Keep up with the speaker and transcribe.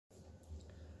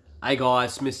Hey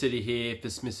guys, Smith City here for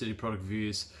Smith City Product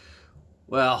Reviews.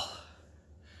 Well,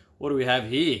 what do we have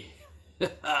here?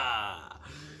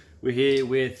 We're here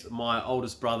with my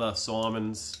oldest brother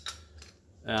Simon's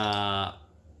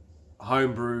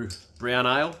homebrew brown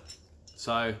ale.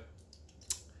 So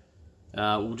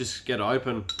we'll just get it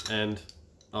open and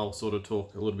I'll sort of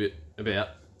talk a little bit about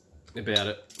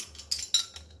it.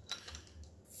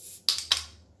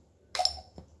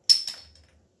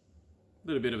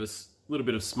 Little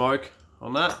bit of smoke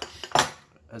on that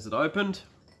as it opened.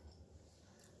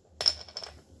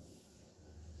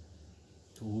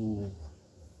 Ooh,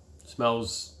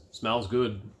 smells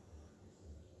good.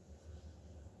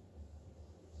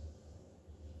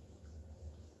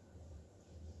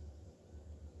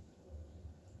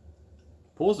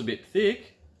 Pours a bit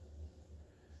thick.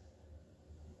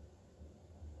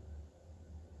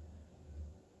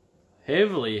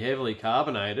 Heavily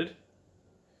carbonated.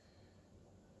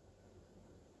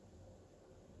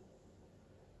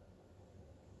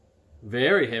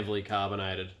 Very heavily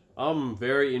carbonated. I'm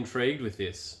very intrigued with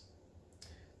this.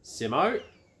 Simo.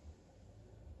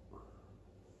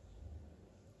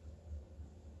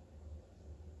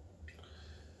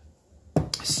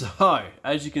 So,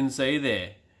 as you can see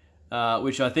there,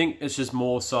 which I think is just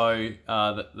more so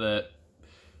the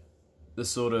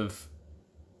sort of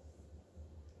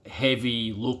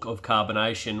heavy look of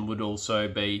carbonation would also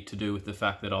be to do with the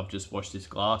fact that I've just washed this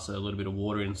glass, so a little bit of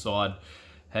water inside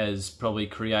has probably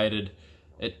created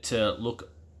it to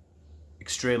look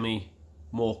extremely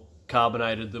more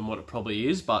carbonated than what it probably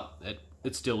is, but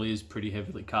it still is pretty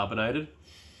heavily carbonated.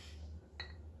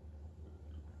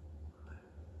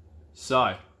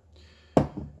 So,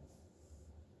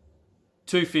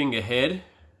 2-finger head.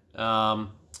 It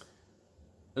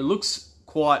looks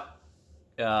quite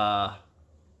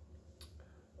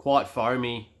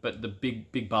foamy, but the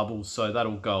big bubbles, so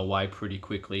that'll go away pretty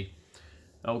quickly.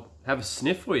 I'll have a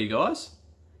sniff for you guys.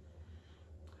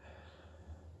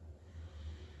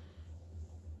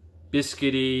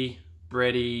 Biscuity,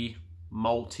 bready,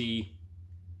 malty.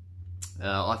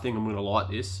 I think I'm gonna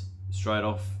like this straight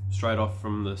off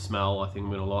from the smell. I think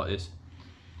I'm gonna like this.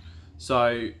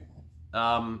 So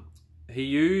he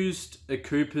used a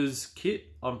Cooper's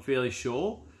kit. I'm fairly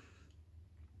sure.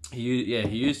 He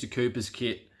used a Cooper's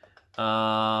kit,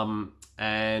 and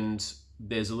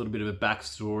there's a little bit of a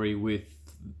backstory with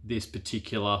this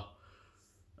particular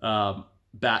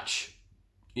batch.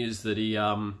 Is that he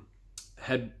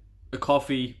had a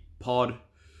coffee pod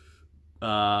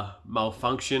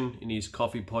malfunction in his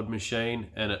coffee pod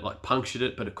machine, and it like punctured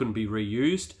it, but it couldn't be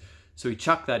reused. So he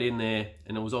chucked that in there,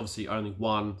 and it was obviously only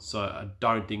one, so I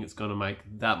don't think it's going to make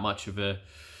that much of a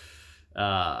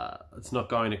it's not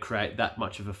going to create that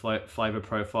much of a flavor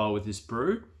profile with this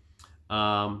brew,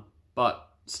 but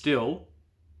still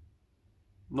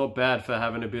not bad for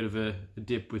having a bit of a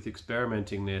dip with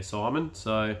experimenting there, Simon.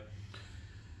 So it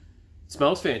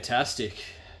smells fantastic.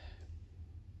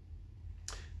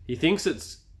 He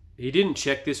didn't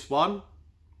check this one,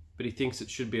 but he thinks it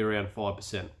should be around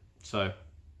 5%. So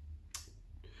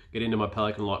get into my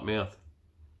pelican-like mouth.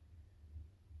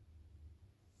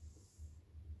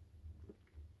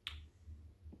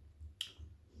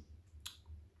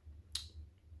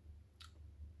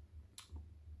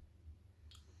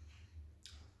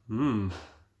 Mmm.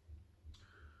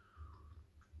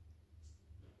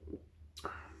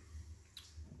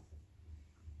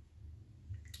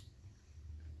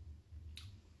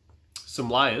 Some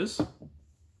layers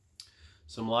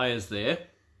there.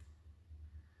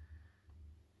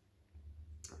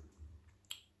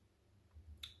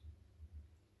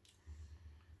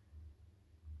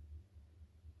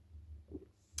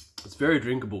 It's very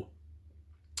drinkable.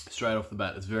 Straight off the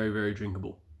bat, it's very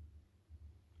drinkable.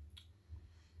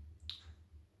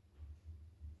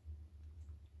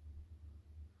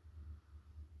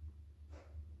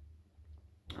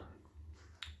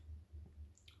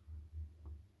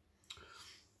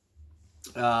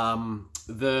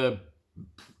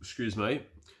 Excuse me.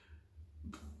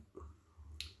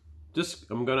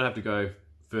 I'm gonna have to go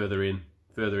further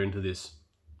into this.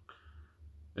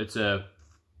 It's a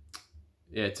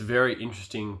very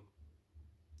interesting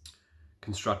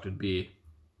constructed beer.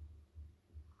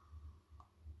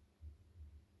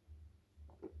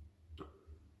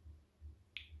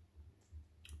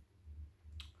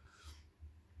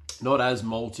 Not as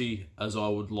malty as I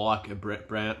would like a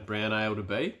brown ale to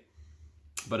be,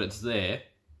 but it's there.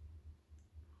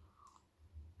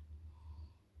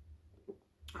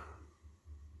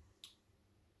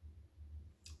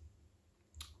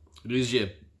 It is your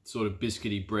sort of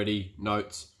biscuity, bready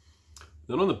notes.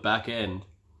 Then on the back end,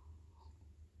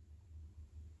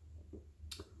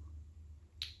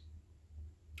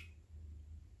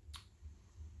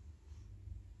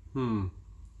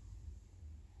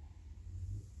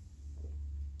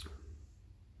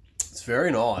 It's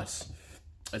very nice.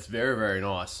 It's very, very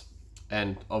nice.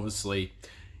 And obviously,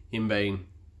 him being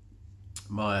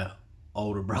my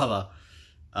older brother,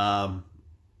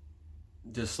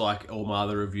 just like all my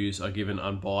other reviews, I give an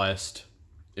unbiased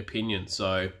opinion.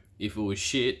 So if it was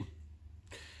shit,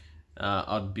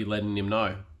 I'd be letting him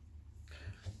know.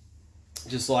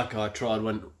 Just like I tried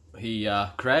when he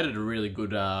created a really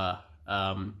good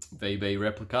VB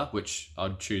replica, which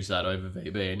I'd choose that over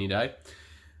VB any day.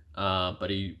 But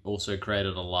he also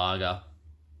created a lager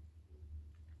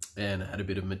and it had a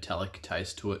bit of metallic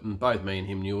taste to it, and both me and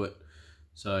him knew it,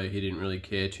 so he didn't really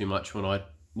care too much when I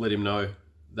let him know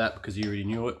that, because he already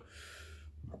knew it.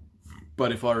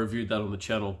 But if I reviewed that on the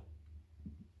channel,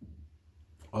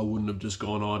 I wouldn't have just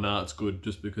gone, oh nah, it's good,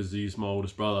 just because he's my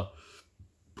oldest brother.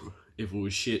 If it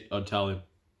was shit, I'd tell him.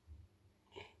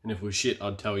 And if it was shit,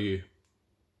 I'd tell you.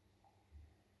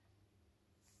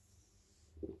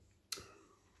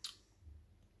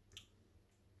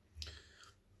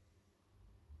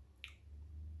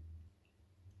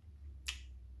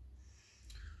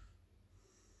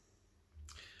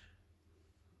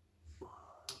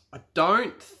 I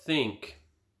don't think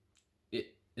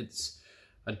it's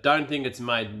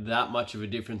made that much of a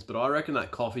difference, but I reckon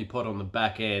that coffee pot on the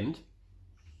back end,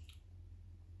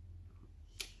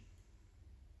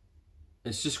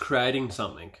 it's just creating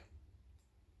something.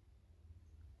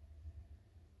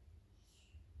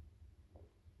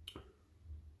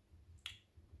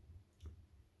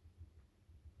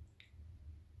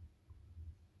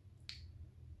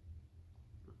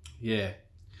 Yeah.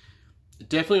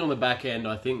 Definitely on the back end,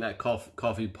 I think that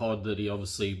coffee pod that he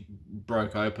obviously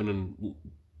broke open and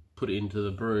put it into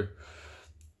the brew,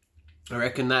 I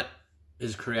reckon that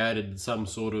has created some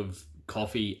sort of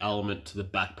coffee element to the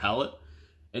back palate.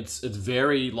 It's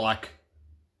very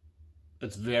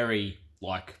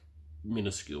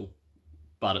minuscule,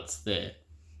 but it's there.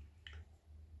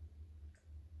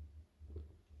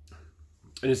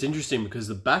 And it's interesting because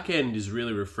the back end is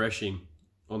really refreshing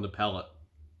on the palate.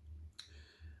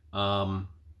 But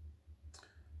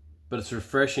it's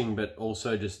refreshing, but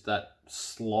also just that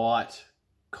slight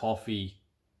coffee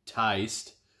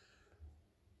taste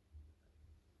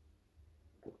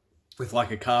with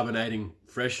like a carbonating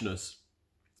freshness.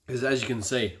 Because as you can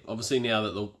see, obviously now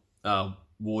that the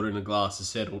water in the glass is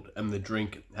settled and the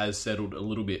drink has settled a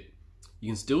little bit, you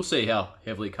can still see how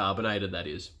heavily carbonated that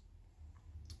is.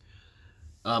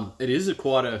 It is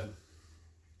quite a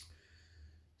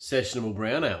sessionable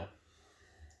brown ale.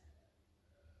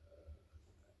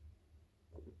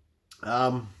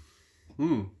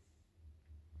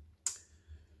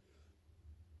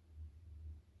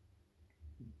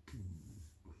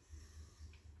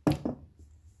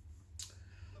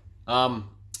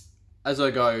 As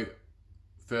I go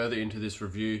further into this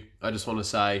review, I just want to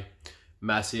say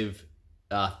massive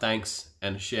thanks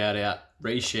and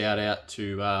re-shout out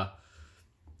to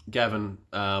Gavin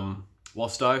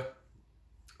Wostow.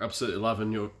 Absolutely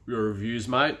loving your reviews,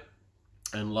 mate,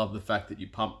 and love the fact that you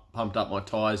pumped up my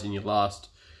tyres in your last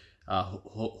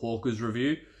Hawkers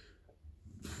review.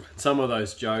 Some of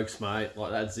those jokes, mate,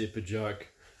 like that zipper joke.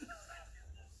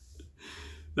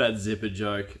 That zipper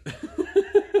joke.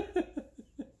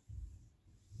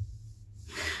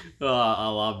 Oh, I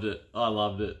loved it. I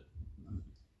loved it.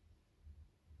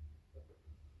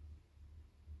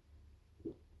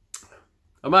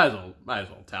 I may as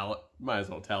well tell it. May as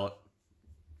well tell it.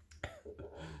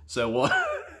 So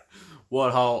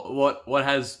what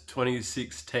has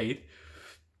 26 teeth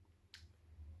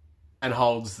and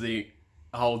holds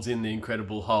in the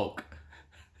Incredible Hulk?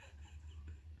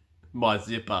 My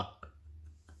zipper.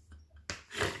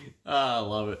 I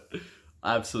love it.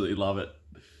 I absolutely love it.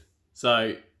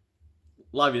 So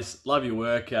love your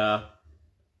work,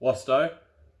 Wostow.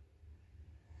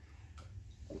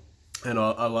 And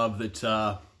I love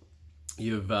that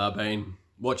you've been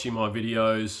watching my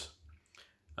videos,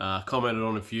 commented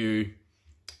on a few,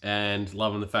 and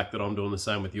loving the fact that I'm doing the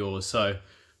same with yours. So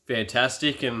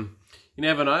fantastic, and you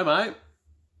never know, mate.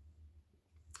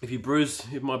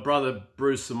 If my brother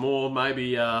brews some more,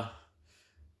 maybe I'll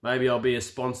be a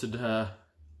sponsored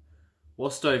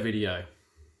Wostow video.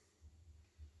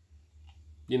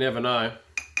 You never know.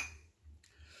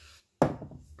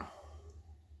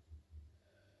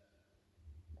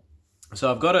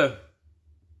 So I've got a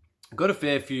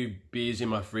fair few beers in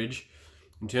my fridge.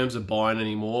 In terms of buying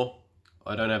any more,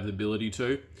 I don't have the ability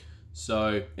to.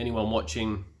 So anyone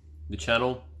watching the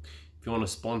channel, if you want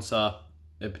to sponsor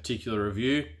a particular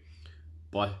review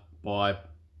by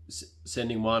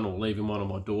sending one or leaving one on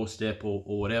my doorstep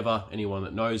or whatever, anyone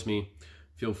that knows me,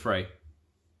 feel free.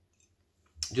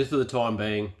 just for the time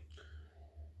being,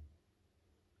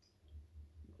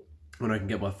 when I can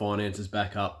get my finances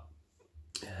back up.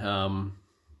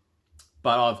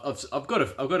 But I've got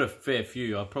a fair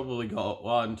few. I've probably got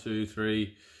 1, 2,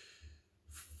 3,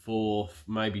 4,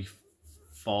 maybe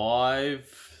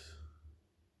 5,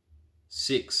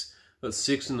 6. I've got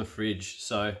 6 in the fridge,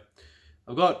 so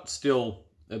I've got still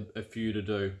a few to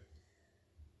do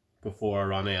before I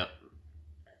run out.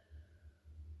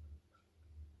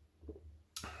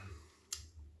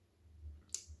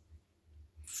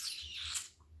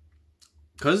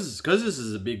 Because this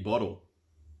is a big bottle,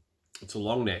 it's a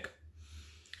long neck.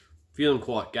 Feeling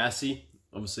quite gassy.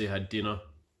 Obviously I had dinner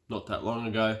not that long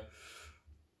ago.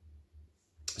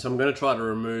 So I'm going to try to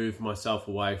remove myself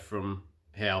away from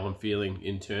how I'm feeling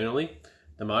internally.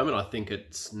 At the moment, I think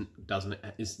it's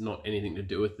not anything to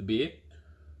do with the beer.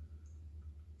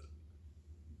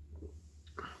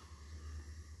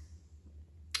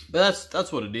 But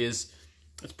that's what it is.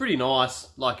 It's pretty nice.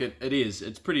 Like it is.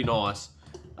 It's pretty nice.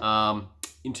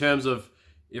 In terms of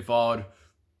if I'd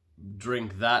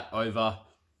drink that over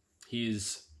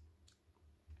his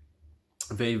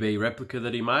VB replica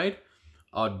that he made,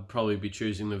 I'd probably be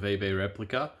choosing the VB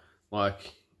replica.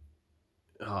 Like,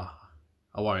 I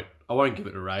won't give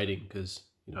it a rating because,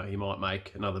 you know, he might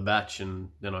make another batch and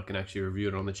then I can actually review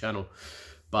it on the channel.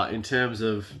 But in terms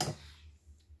of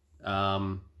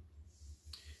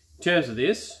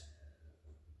this,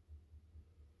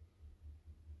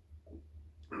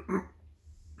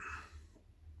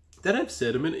 that have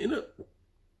sediment in it.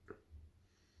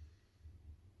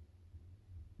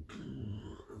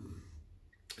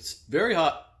 It's very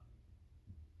hard.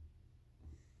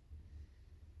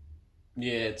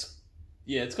 It's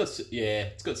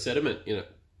got sediment in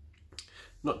it.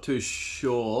 Not too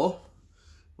sure.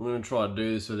 I'm gonna try to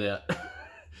do this without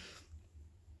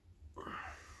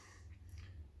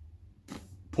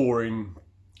pouring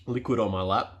liquid on my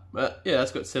lap. But yeah,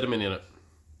 that's got sediment in it.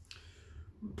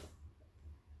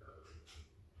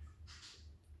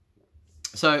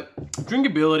 So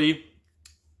drinkability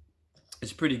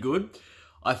is pretty good.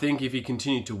 I think if he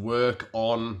continued to work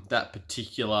on that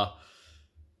particular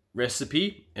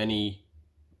recipe and he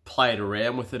played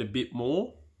around with it a bit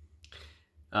more,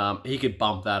 he could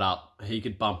bump that up. He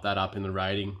could bump that up in the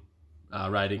rating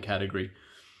category.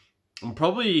 And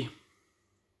probably,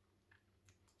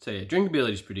 so yeah,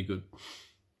 drinkability is pretty good.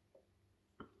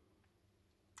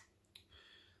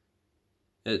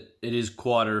 It is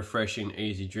quite a refreshing,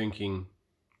 easy drinking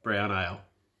brown ale.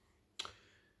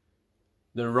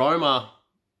 The aroma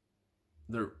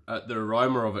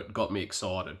of it got me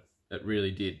excited. It really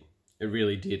did. It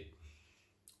really did.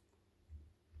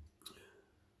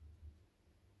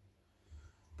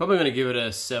 Probably going to give it a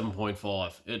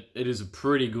 7.5. It is a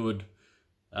pretty good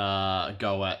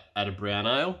go at a brown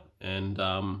ale, and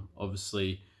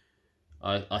obviously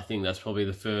I think that's probably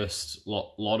the first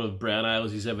lot of brown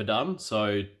ales he's ever done.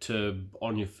 So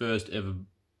on your first ever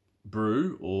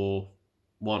brew, or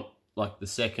like the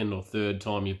second or third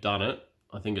time you've done it,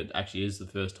 I think it actually is the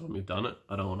first time you've done it.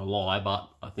 I don't want to lie, but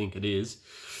I think it is.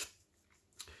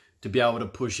 To be able to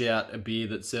push out a beer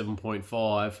that's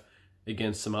 7.5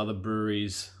 against some other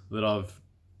breweries that I've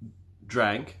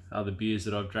drank, other beers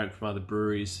that I've drank from other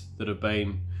breweries that have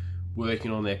been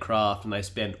working on their craft and they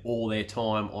spend all their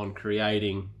time on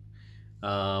creating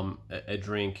a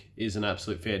drink, is an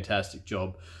absolute fantastic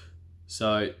job.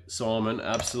 So Simon,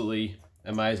 absolutely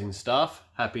amazing stuff.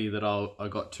 Happy that I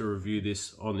got to review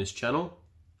this on this channel.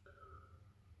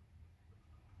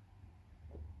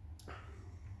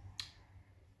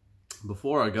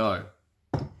 Before I go,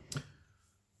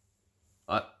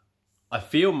 I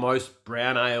feel most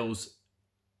brown ales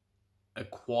are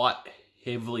quite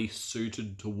heavily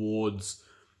suited towards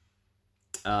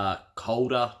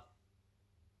colder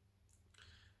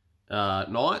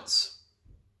nights.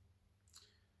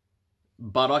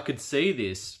 But I could see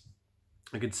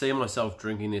myself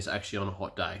drinking this actually on a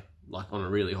hot day, like on a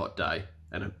really hot day,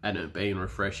 and it being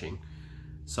refreshing.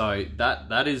 So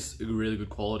that is a really good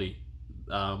quality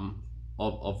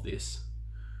of this.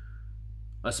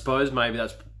 I suppose maybe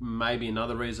that's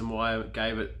another reason why I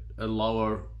gave it a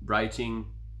lower rating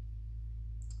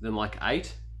than like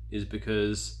 8, is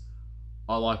because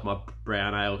I like my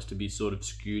brown ales to be sort of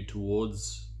skewed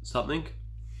towards something,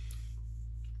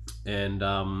 and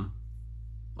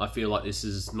I feel like this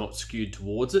is not skewed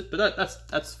towards it, but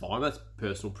that's fine. That's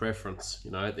personal preference,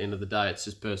 you know. At the end of the day, it's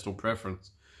just personal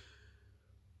preference.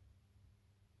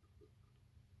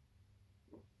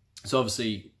 So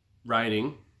obviously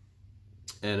raining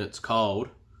and it's cold.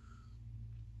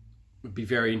 It'd be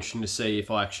very interesting to see if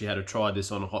I actually had to try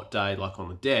this on a hot day, like on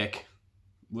the deck,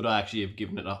 would I actually have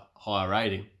given it a higher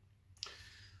rating?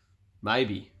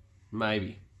 Maybe.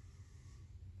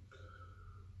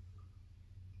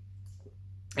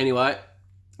 Anyway,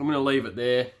 I'm going to leave it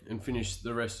there and finish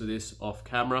the rest of this off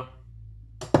camera.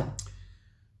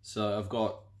 So I've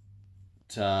got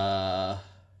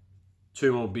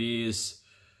 2 more beers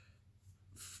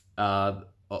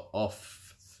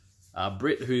off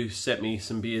Britt, who sent me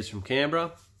some beers from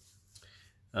Canberra.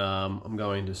 I'm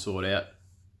going to sort out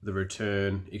the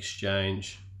return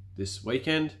exchange this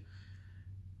weekend.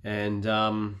 And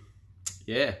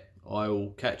yeah, I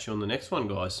will catch you on the next one,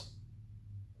 guys.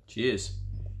 Cheers.